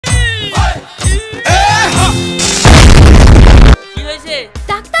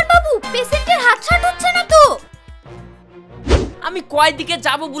আমি কয় দিকে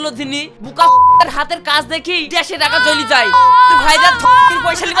যাব বলো দিনি বুকা হাতের কাজ দেখি 150 টাকা চলে যায় ভাইরা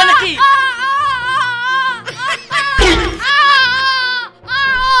পয়সা লিবা নাকি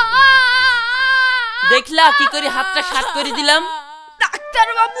দেখলা কি করে হাতটা শার্ট করে দিলাম ডাক্তার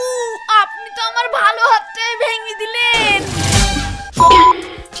বাবু আপনি তো আমার ভালো হাতটাই ভেঙে দিলেন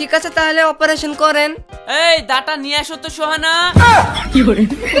ঠিক আছে তাহলে অপারেশন করেন এই দাটা নিয়ে আসো তো সোহানা কি করে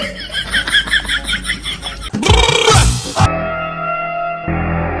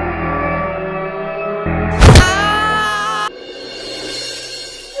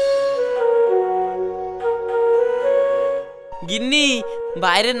গিন্নি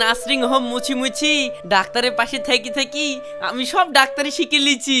বাইরে নার্সিং হোম মুছি মুছি ডাক্তারের পাশে থেকে থেকে আমি সব ডাক্তারি শিখে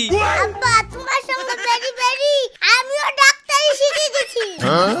লিছি আব্বা তোমার সঙ্গে বেরি বেরি আমিও ডাক্তারি শিখে গেছি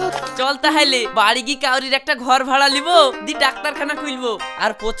চল তাহলে বাড়ি গিয়ে কাউরির একটা ঘর ভাড়া নিব দি ডাক্তারখানা খুলবো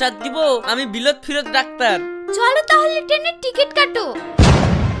আর প্রচার দিব আমি বিলত ফিরত ডাক্তার চলো তাহলে ট্রেনের টিকিট কাটো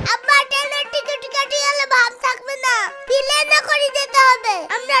আব্বা ট্রেনের টিকিট কাটি গেলে ভাব থাকবে না প্লেনে করে যেতে হবে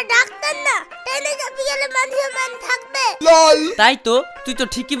আমরা ডাক্তার না ট্রেনে যাবি গেলে মানুষ মান থাকবে তাই তো তুই তো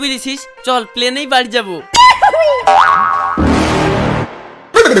ঠিকই বলেছিস চল প্লেনেই বাড়ি যাবো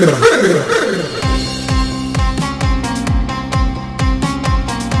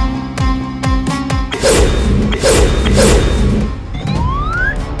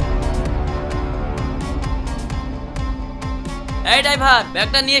এই ড্রাইভার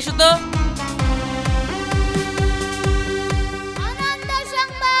ব্যাগটা নিয়ে এসো তো আনন্দ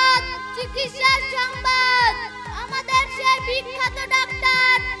সংবাদ চিকিৎসার সংবাদ আমাদের সেই বিখ্যাত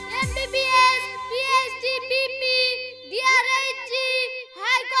doctor MBBS PhD BP ডিআরএইচজি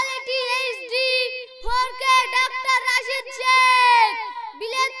high quality HD 4K doctor Rashid Sheikh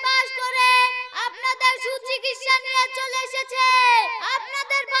বিলেত pass করে আপনাদের সুচিকিৎসা নিয়ে চলে এসেছে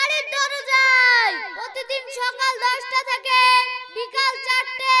আপনাদের বাড়ির দরজায় প্রতিদিন সকাল 10টা থেকে বিকাল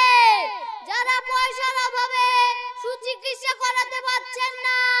 4টে যারা পয়সার অভাবে সুচিকিৎসা করাতে পারছেন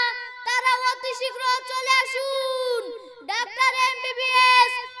না তারা অতি শীঘ্র চলে আসুন doctor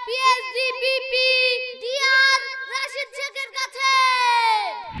MBBS PhD BP DR Rashid শেখের কাছে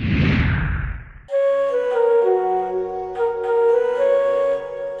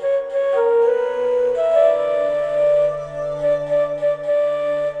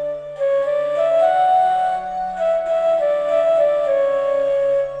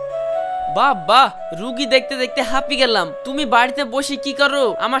বাহ বাহ রুগী দেখতে দেখতে হাঁপি গেলাম তুমি বাড়িতে বসে কি করো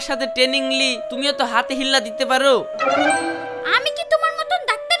আমার সাথে ট্রেনিং লি তুমিও তো হাতে হিল্লা দিতে পারো আমি কি তোমার মতন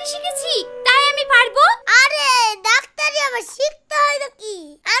ডাক্তারি শিখেছি তাই আমি পারবো আরে ডাক্তারি আবার শিখতে হয় নাকি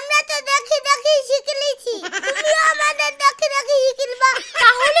আমরা তো দেখি দেখি শিখে লিছি তুমিও আমাদের দেখি দেখি শিখবা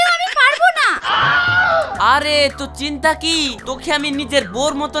তাহলে আমি পারবো না আরে তো চিন্তা কি তোকে আমি নিজের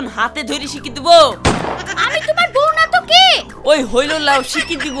বোর মতন হাতে ধরে শিখিয়ে দিব আমি তোমার বউ না তো কে ওই হইল লাও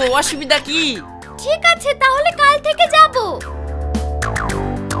শিখিয়ে দিব অসুবিধা কি ঠিক আছে তাহলে কাল থেকে যাব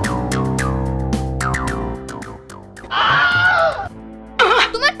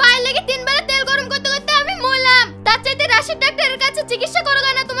তোমার পায়ে লেগে 3 বেলা তেল গরম করতে করতে আমি মরলাম তার চাইতে রাশিদ ডাক্তারের কাছে চিকিৎসা করো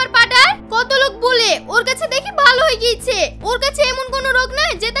না তোমার পাটার কত লোক বলে ওর কাছে দেখি ভালো হয়ে গিয়েছে ওর কাছে এমন কোনো রোগ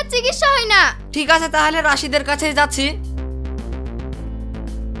নাই যে তার চিকিৎসা হয় না ঠিক আছে তাহলে রাশিদের কাছেই যাচ্ছি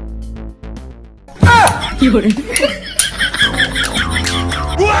কি করে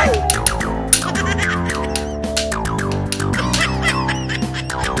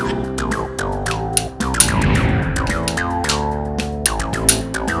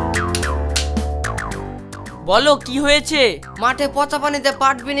বলো কি হয়েছে মাঠে পচা পানিতে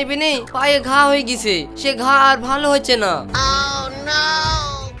পাট বিনে বিনে পায়ে ঘা হয়ে গেছে সে ঘা আর ভালো হচ্ছে না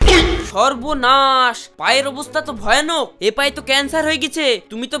সর্বনাশ পায়ের অবস্থা তো ভয়ানক এ পায়ে তো ক্যান্সার হয়ে গেছে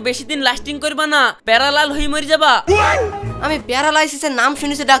তুমি তো বেশি দিন লাস্টিং করবা না প্যারালাল হয়ে মরে যাবা আমি প্যারালাইসিসের নাম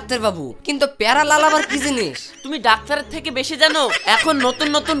শুনেছি ডাক্তার বাবু কিন্তু প্যারালাল আবার কি জিনিস তুমি ডাক্তারের থেকে বেশি জানো এখন নতুন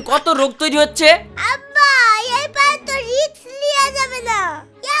নতুন কত রোগ তৈরি হচ্ছে আব্বা এই পায়ে তো রিস্ক লিয়া যাবে না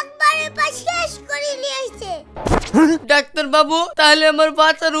একবারে পা শেষ করে নিয়েছে ডাক্তার বাবু তাহলে আমার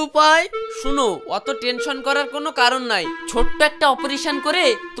বাঁচার উপায় শুনো অত টেনশন করার কোনো কারণ নাই ছোট্ট একটা অপারেশন করে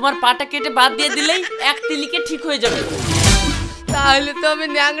তোমার পাটা কেটে বাদ দিয়ে দিলেই এক তিলিকে ঠিক হয়ে যাবে তাহলে তো আমি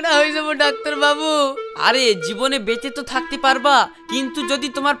ন্যাংড়া হয়ে যাবো ডাক্তার বাবু আরে জীবনে বেঁচে তো থাকতে পারবা কিন্তু যদি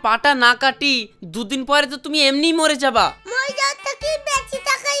তোমার পাটা না কাটি দুদিন পরে তো তুমি এমনিই মরে যাবা মজা থেকে বেঁচে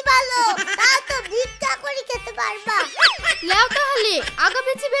থাকাই ভালো তাও তো ভিক্ষা করে খেতে পারবা লাও তাহলে আগা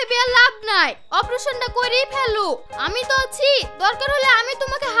পিছে ভেবে আর লাভ নাই অপারেশনটা করেই ফেলো আমি তো আছি দরকার হলে আমি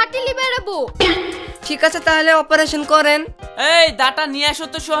তোমাকে হাঁটিয়ে বেরাবো ঠিক আছে তাহলে অপারেশন করেন এই দাটা নিয়ে আসো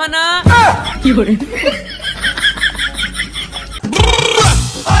তো সোহানা কি করে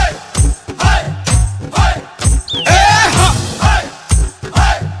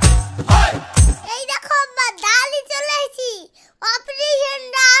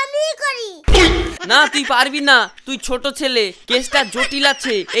না তুই পারবি না, তুই ছোট ছেলে, কেসটা জটিল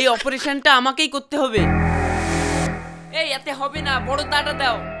আছে, এই অপারেশনটা আমাকেই করতে হবে। এই এতে হবে না, বড় দাঁটা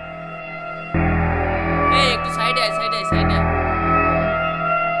দাও। এই একটু সাইডে আয়, সাইডে আয়, সাইডে আয়।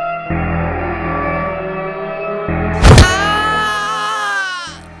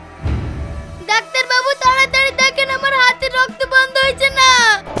 ডাক্তার বাবু তাড়াতাড়ি দেখেন, আমার হাতের রক্ত বন্ধ হয়েছে না।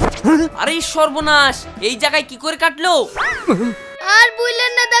 আরে সর্বনাশ, এই জায়গায় কি করে কাটলো? আর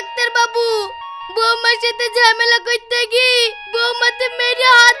বললেন না ডাক্তার বাবু, বৌমার সাথে ঝামেলা করতে গিয়ে বৌমাতে মেরে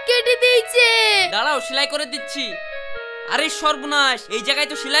হাত কেটে দিয়েছে। দাঁড়াও, সেলাই করে দিচ্ছি। আরে সর্বনাশ, এই জায়গায়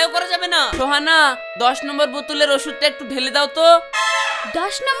তো সেলাইও করা যাবে না। সোহানা, 10 নম্বর বোতলের ওষুধটা একটু ঢেলে দাও তো।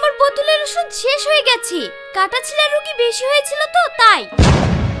 10 নম্বর বোতলের ওষুধ শেষ হয়ে গেছে, কাটা ছিলা রোগী বেশি হয়েছিল তো তাই।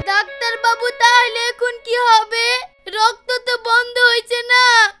 ডাক্তার বাবু তাহলে এখন কি হবে? রক্ত তো বন্ধ হয়েছে না,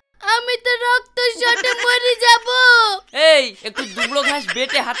 আমি তো রক্ত শটে মরে যাব। এই একটু দুবড়ো ঘাস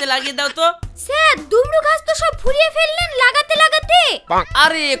বেটে হাতে লাগিয়ে দাও তো। স্যার দুবড়ো ঘাস তো সব ফুরিয়ে ফেললেন লাগাতে লাগাতে।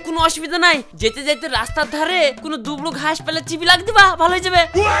 আরে কোনো অসুবিধা নাই, যেতে যেতে রাস্তার ধারে কোনো দুবড়ো ঘাস পেলে চিবি লাগ দিবা, ভালো হয়ে যাবে।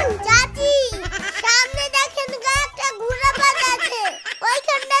 চাচি সামনে দেখেন একটা ঘোড়া বাঁধা আছে,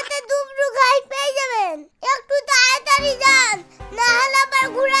 ওইখানটাতে দুবড়ু ঘাস পেয়ে যাবেন। একটু তাড়াতাড়ি যান, না হলে আবার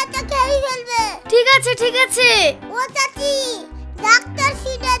ঘোড়াটা খেয়ে ফেলবে। ঠিক আছে ঠিক আছে। ও চাচি ডাক্তার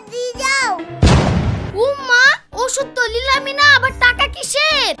সিটা দিয়ে যাও। উম্মা ওষুধ তো নিলামই না, আবার টাকা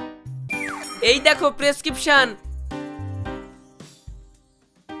কিসের? এই দেখো প্রেসক্রিপশন,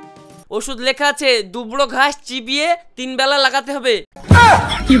 ওষুধ লেখা আছে দুবড়ো ঘাস চিবিয়ে 3 বেলা লাগাতে হবে।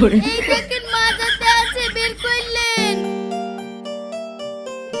 এই দেখেন মাজাতে আছে, বের করলেন।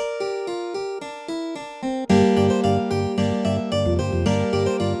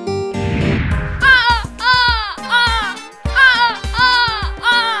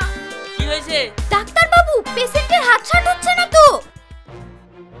 কি হয়েছে? ডাক্তার বাবু পেশেন্টের হাত ছাট হচ্ছে না তো।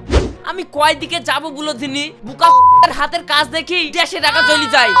 আমি কয় দিকে যাব বলো দিনি, বুকা হাতের কাজ দেখি দেশে টাকা চলে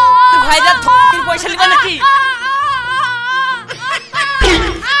যায়। ভাইরা পয়সা লিবা নাকি?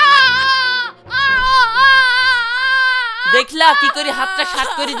 দেখলা কি করে হাতটা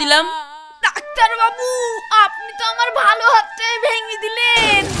শার্ট করে দিলাম? ডাক্তার বাবু আপনি তো আমার ভালো হাতটাই ভেঙে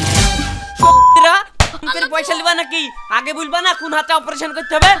দিলেন। পয়সা লিবা নাকি? আগে বলবা না কোন হাতে অপারেশন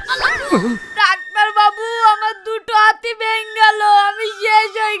করতে হবে? ডাক্তার বাবু আমার দুটো হাতই ভেঙে গেল, আমি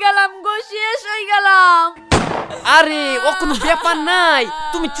শেষ হয়ে গেলাম গো, শেষ হয়ে গেলাম। আরে ও কোনো ব্যাপার নাই,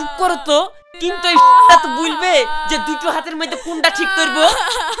 তুমি চুপ করো তো। কিন্তু এই তো বলবে যে দুটো হাতের মধ্যে কোনটা ঠিক করবো।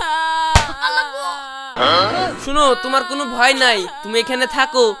 শুনো, তোমার কোনো ভয় নাই, তুমি এখানে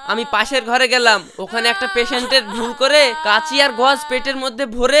থাকো। আমি পাশের ঘরে গেলাম, ওখানে একটা পেশেন্টের ভুল করে কাঁচি আর গজ পেটের মধ্যে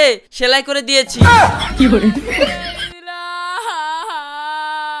ভরে সেলাই করে দিয়েছি।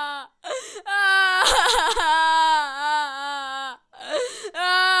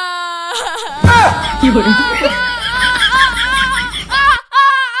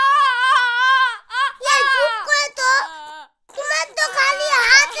 তোমার তো খালি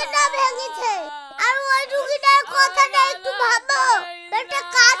হাতটা ভেঙেছে, আর ওই রুগীটার কথাটা একটু ভাবো। একটা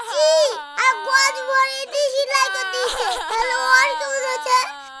কাঁচি আর গজ ভরে দিয়ে সেলাই করে দিয়েছে, তাহলে ওর কি হয়েছে?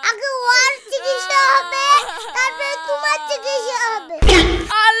 আগে ওর চিকিৎসা হবে, তারপরে তোমার চিকিৎসা হবে।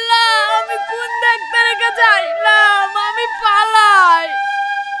 আল্লাহ, আমি কোন ডাক্তারের কাছে যাইলাম, আমি পালাই।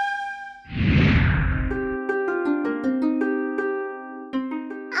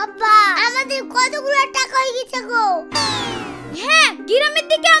 আব্বা আমাদের কতগুলো টাকা হয়ে গেছে গো। হ্যাঁ, গ্রামের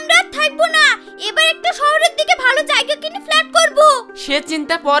দিকে আমরা থাকবো না, এবার একটা শহরের দিকে ভালো জায়গা কিনে ফ্ল্যাট করব। সে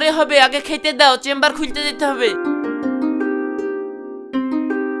চিন্তা পরে হবে, আগে খেতে দাও, চেম্বার খুলতে যেতে হবে।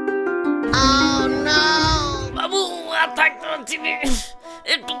 বাবু আর থাকতে পারছি না,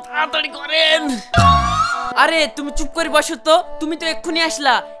 একটু তাড়াতাড়ি করেন। আরে তুমি চুপ করে বসো তো, তুমি তো এক্ষুনি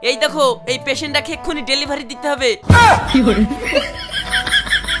আসলা। এই দেখো এই পেশেন্টটাকে এক্ষুনি ডেলিভারি দিতে হবে।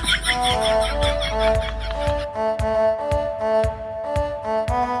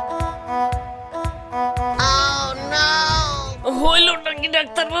 হইলোটা কি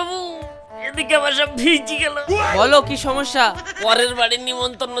ডাক্তার বাবু? এদিকে আমার সব ভিজে গেল। বলো কি সমস্যা? পরের বাড়ির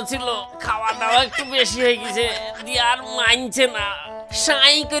নিমন্ত্রণ ছিল, খাওয়া দাওয়া একটু বেশি হয়ে গেছে, দিয়ে আর মানছে না,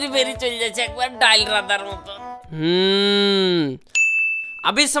 সাই করে বেরিয়ে চলে যাচ্ছে একবার ডাইল রাদার মতো।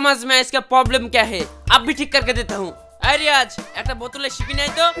 अभी समझ में इसका प्रॉब्लम क्या है, अब भी ठीक करके देता हूँ। अरे रियाज, একটা বোতলে শিপি নাই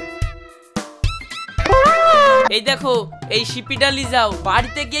তো? এই দেখো এই শিপিটা লি যাও,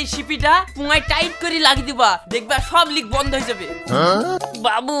 বাড়িতে গিয়ে শিপিটা পুঙ্গায় টাইট করে লাগিয়ে দিবা, দেখবা সব লিক বন্ধ হয়ে যাবে।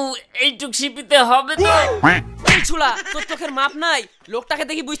 বাবু এইটুক শিপিতে হবে তো? ছুলা, তোর চোখের মাপ নাই? লোকটাকে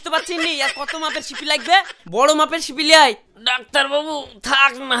দেখি বুঝতে পারছিস নি আর কত মাপের শিপি লাগবে? বড় মাপের শিপি লাই। ডাক্তার বাবু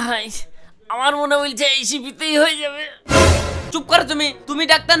থাক না, আমার মনে বলছে এই শিপিতেই হয়ে যাবে। চুপ করো তুমি, তুমি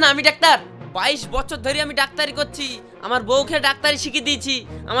ডাক্তার না আমি ডাক্তার? 22 বছর ধরে আমি ডাক্তারি করছি, আমার বউকে ডাক্তারি শিখিয়ে দিয়েছি,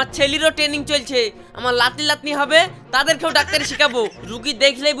 আমার ছেলেরও ট্রেনিং চলছে, আমার লাতনি লাতনি হবে তাদেরকেও ডাক্তারি শিখাবো। রুগী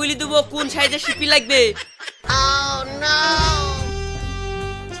দেখলেই বলে দেবো কোন সাইজের শিপি লাগবে।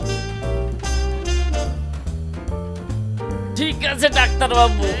 ঠিক আছে ডাক্তার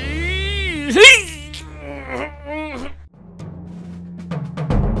বাবু।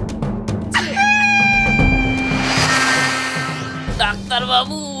 ডাক্তার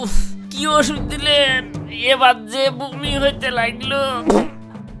বাবু কি ওষুধ দিলেন? এবার যে বমি হইতে লাগলো।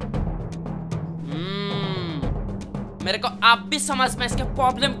 मेरे को आप भी समझ में इसका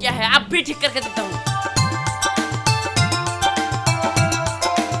प्रॉब्लम क्या है, आप भी ठीक करके देता हूँ।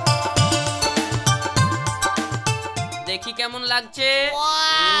 देखी কেমন লাগছে?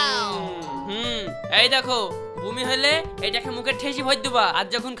 এই দেখো বমি হলে এটাকে মুখে ঠেসি ভর দিবা, আর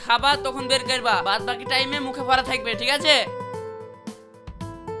যখন খাবা তখন বের করবা, বাদ বাকি টাইমে মুখে ভরা থাকবে, ঠিক আছে?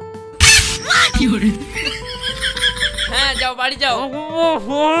 হ্যাঁ যাও বাড়ি যাও।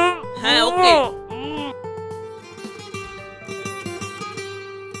 হ্যাঁ ওকে।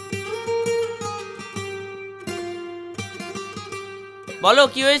 বলো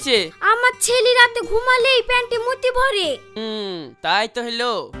কি হয়েছে? আমার ছেলে রাতে ঘুমালেই প্যান্টে মুতি ভরে। তাই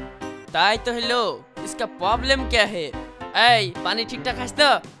তো হলো इसका प्रॉब्लम क्या है? এই পানি ঠিকঠাক খাস তো?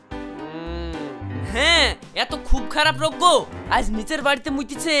 হ্যাঁ এত খুব খারাপ রোগ গো, আজ নিচের বাড়িতে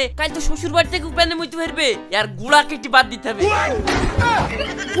মুতিছে, কাল তো শ্বশুর বাড়ি থেকে প্যানে মুতি ফেলবে, আর গুড়া কেটে বাদ দিতে হবে।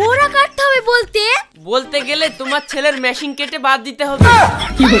 গোড়া কাটতে হবে বলতে গেলে তোমার ছেলের মেশিন কেটে বাদ দিতে হবে।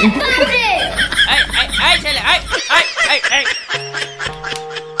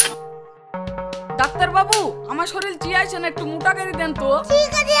 ডাক্তার বাবু আমার শরীর চিয়াইছে না, একটু মোটা করে দেন তো।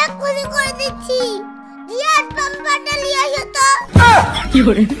 ঠিক আছে এক্ষুনি করে দিচ্ছি। জিয়ার পাম্পাটা নিয়ে আসো তো। কি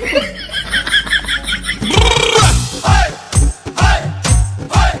করে?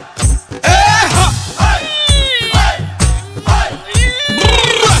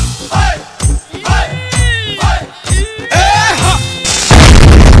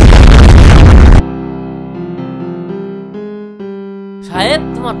 সাহেব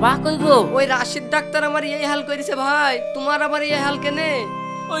তোমার পা কই গো? ওই রাশিদ ডাক্তার আমার এই হাল করেছে ভাই, তোমার আবার এই হাল কেনে?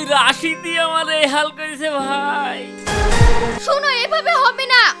 ওই রাশিদই আমার এই হাল করেছে ভাই। শোনো এভাবে হবে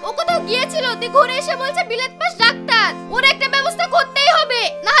না, ও কোথাও গিয়েছিল, ঘুরে এসে বলছে বিলেত পাস ডাক্তার, ওর একটা ব্যবস্থা করতেই হবে,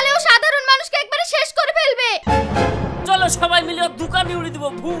 না হলে ও সাধারণ মানুষকে একবারে শেষ করে ফেলবে। চলো সবাই মিলে দোকানে উড়ে দিব,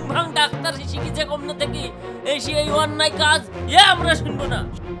 ভুং ভাং ডাক্তার শিখেছে কমনে থেকে, এসে এই অন্যায় কাজ আমরা শুনবো না।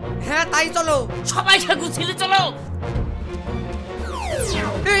 হ্যাঁ তাই চলো, সবাইকে গুছিয়ে চলো।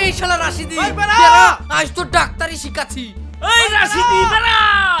 এই শালা রাশিদি আজ তো ডাক্তারি শিখাচ্ছি। এই রাশিদি বেরা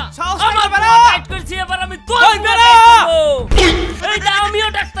আমার বড় টাইট করছি, এবার আমি তোর বেরা করব। এই দা আমিও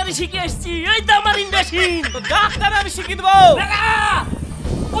ডাক্তারি শিখে এসেছি, এই তো আমার ইনভেশন, ডাক্তার আমি শিখিয়ে দেব। বেরা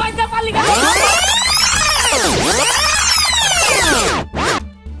ওই দা পালি গেল।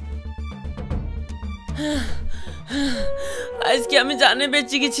 আজকে আমি জানে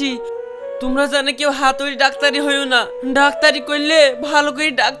বেঁচে গেছি। তোমরা জানে কেউ হাতুড়ি ডাক্তারি হইও না, ডাক্তারি করলে ভালো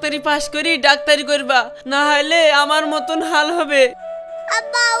করে ডাক্তারি পাস করি ডাক্তারি করবা, না হলে আমার মতন হাল হবে।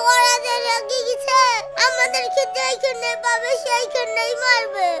 আব্বা ওরা যে রেগে গেছে, আমাদের খেতে এইখানে পাবে সেইখানেই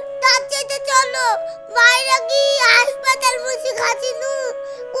মারবে, তার চাইতে চলো বাইরে গিয়ে হাসপাতাল মুছি খাচ্ছি নু,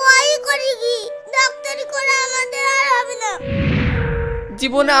 ওই করি কি ডাক্তারি করে আমাদের আর হবে না।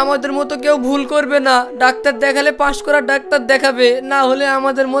 জীবনে আমাদের মতো কেউ ভুল করবে না, ডাক্তার দেখালে পাস করা ডাক্তার দেখাবে, না হলে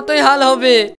আমাদের মতোই হাল হবে।